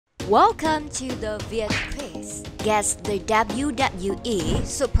Welcome to the Viet Quiz. Guess the WWE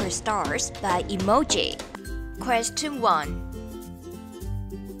superstars by emoji. Question 1.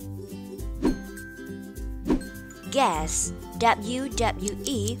 Guess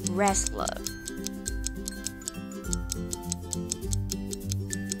WWE wrestler.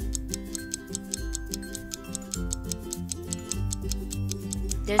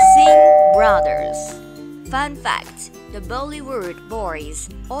 The Singh brothers. Fun fact, the Bollywood boys,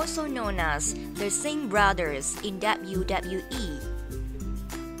 also known as the Singh brothers in WWE.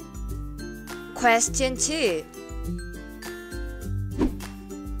 Question 2.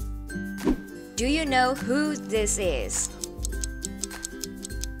 Do you know who this is?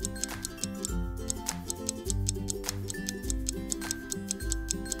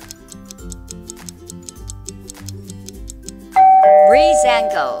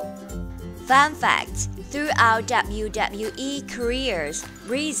 Breezango. Fun fact, throughout WWE careers,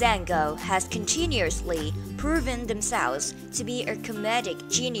 Breezango has continuously proven themselves to be a comedic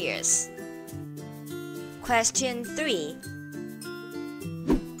genius. Question 3.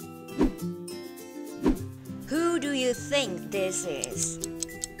 Who do you think this is?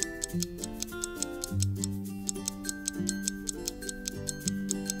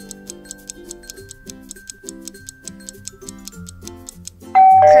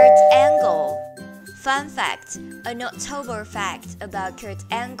 Kurt Angle. Fun fact, a notable fact about Kurt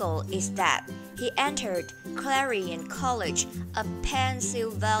Angle is that he entered Clarion College of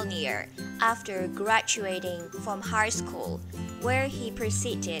Pennsylvania after graduating from high school, where he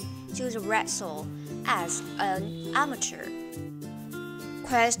proceeded to wrestle as an amateur.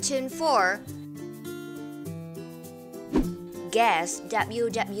 Question 4. Guess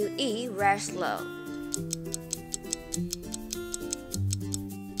WWE wrestler.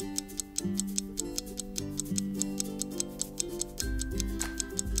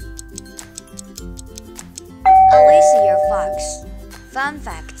 Alicia Fox. Fun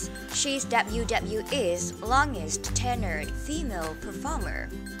fact, she's WWE's longest tenured female performer.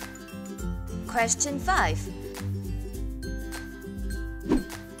 Question 5.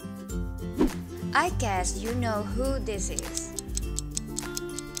 I guess you know who this is.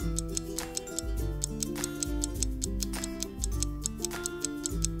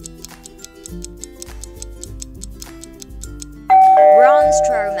 Braun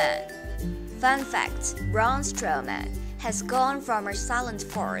Strowman. Fun fact, Braun Strowman has gone from a silent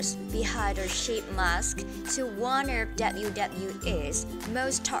force behind a sheep mask to one of WWE's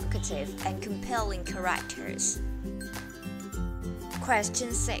most talkative and compelling characters.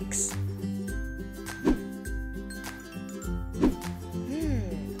 Question 6.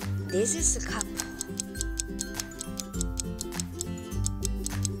 This is a couple.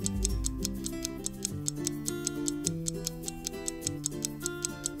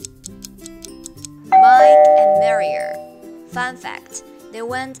 Mike and Marier. Fun fact, they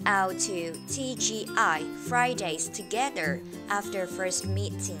went out to TGI Fridays together after first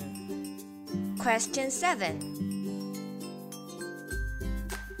meeting. Question 7.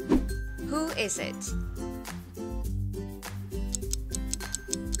 Who is it?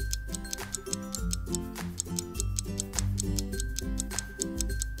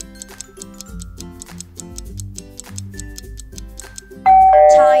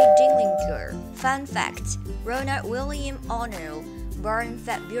 Ty Dillinger. Fun fact, Ronald William Arnold, born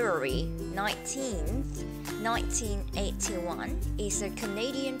February 19, 1981, is a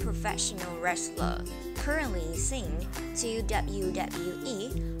Canadian professional wrestler, currently signed to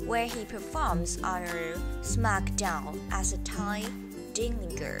WWE, where he performs on SmackDown as a Ty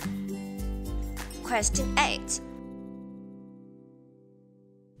Dillinger. Question 8.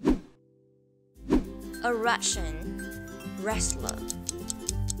 A Russian wrestler.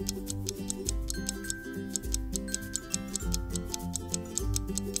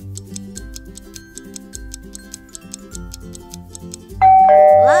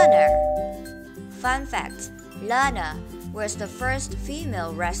 Lana. Fun fact, Lana was the first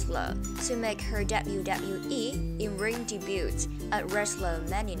female wrestler to make her WWE in-ring debut at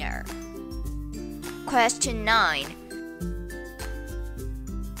WrestleMania. Question 9.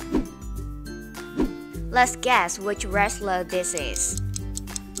 Let's guess which wrestler this is.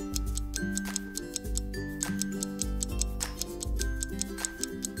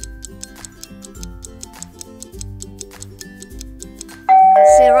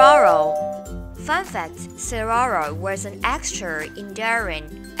 Cesaro. Fun fact, Cesaro was an extra in Darren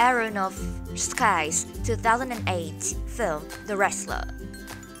Aronofsky's 2008 film The Wrestler.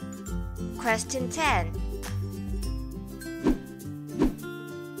 Question 10.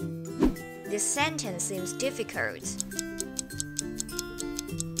 This sentence seems difficult.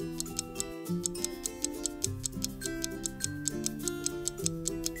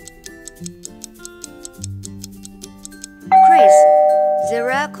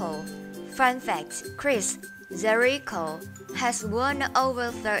 Fun fact, Chris Jericho has won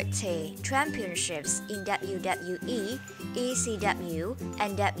over 30 championships in WWE, ECW,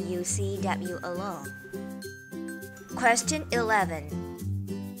 and WCW alone. Question 11.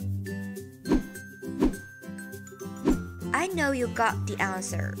 I know you got the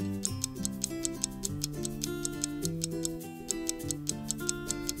answer.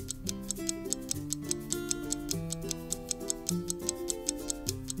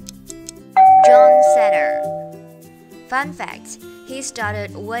 John Cena. Fun fact, he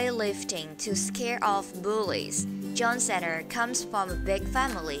started weightlifting to scare off bullies. John Cena comes from a big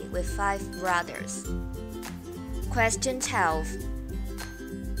family with 5 brothers. Question 12.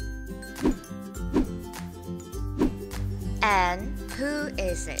 And who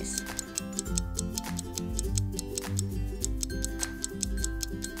is this?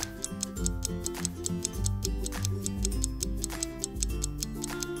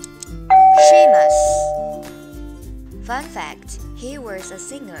 Sheamus. Fun fact, he was a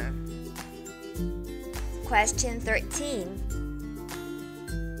singer. Question 13.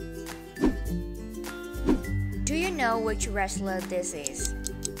 Do you know which wrestler this is?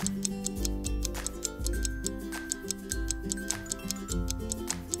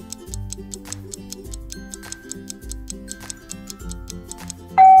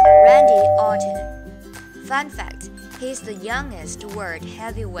 Randy Orton. Fun fact, he's the youngest world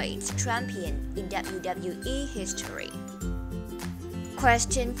heavyweight champion in WWE history.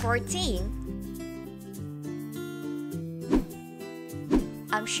 Question 14.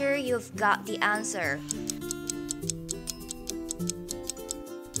 I'm sure you've got the answer.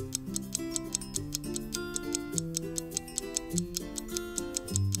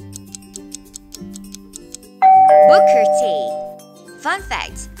 Booker T. Fun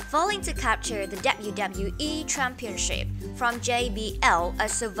fact, failing to capture the WWE Championship from JBL at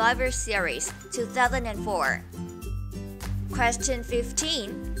Survivor Series 2004. Question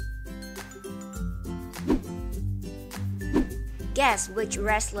 15. Guess which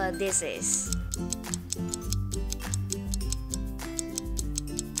wrestler this is.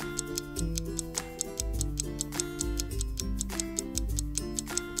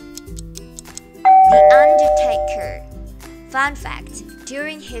 The Undertaker. Fun fact,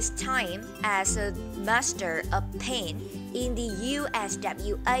 during his time as a Master of Pain in the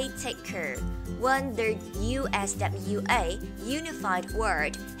USWA, Taker won the USWA Unified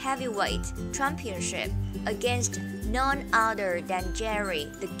World Heavyweight Championship against none other than Jerry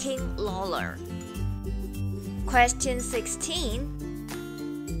the King Lawler. Question 16.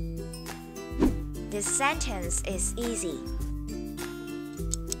 This sentence is easy.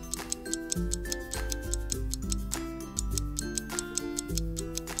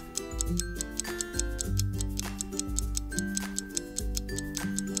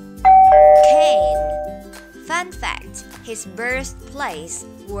 Fun fact, his birthplace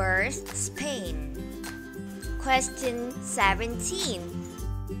was Spain. Question 17.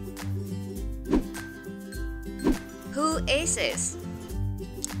 Who is this?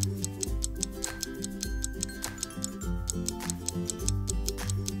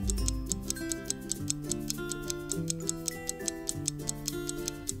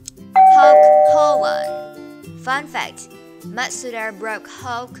 Hulk Hogan. Fun fact, Matsuda broke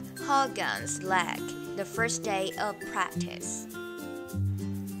Hulk Hogan's leg the first day of practice.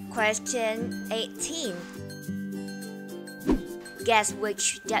 Question 18. Guess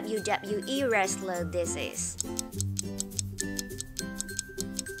which WWE wrestler this is.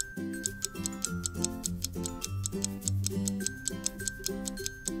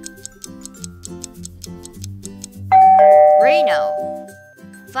 Reno.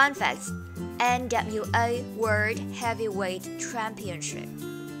 Fun fact, NWA World Heavyweight Championship.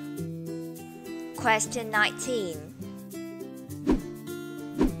 Question 19.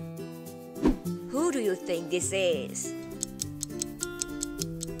 Who do you think this is?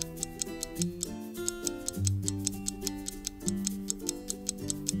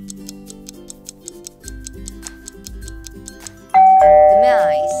 The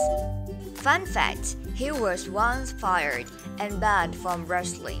Miz. Fun fact, he was once fired and banned from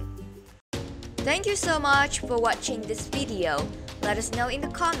wrestling. Thank you so much for watching this video. Let us know in the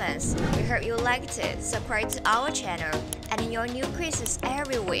comments. We hope you liked it. Subscribe to our channel, and in your new quizzes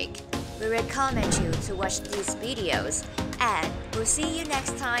every week, we recommend you to watch these videos. And we'll see you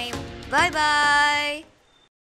next time. Bye bye!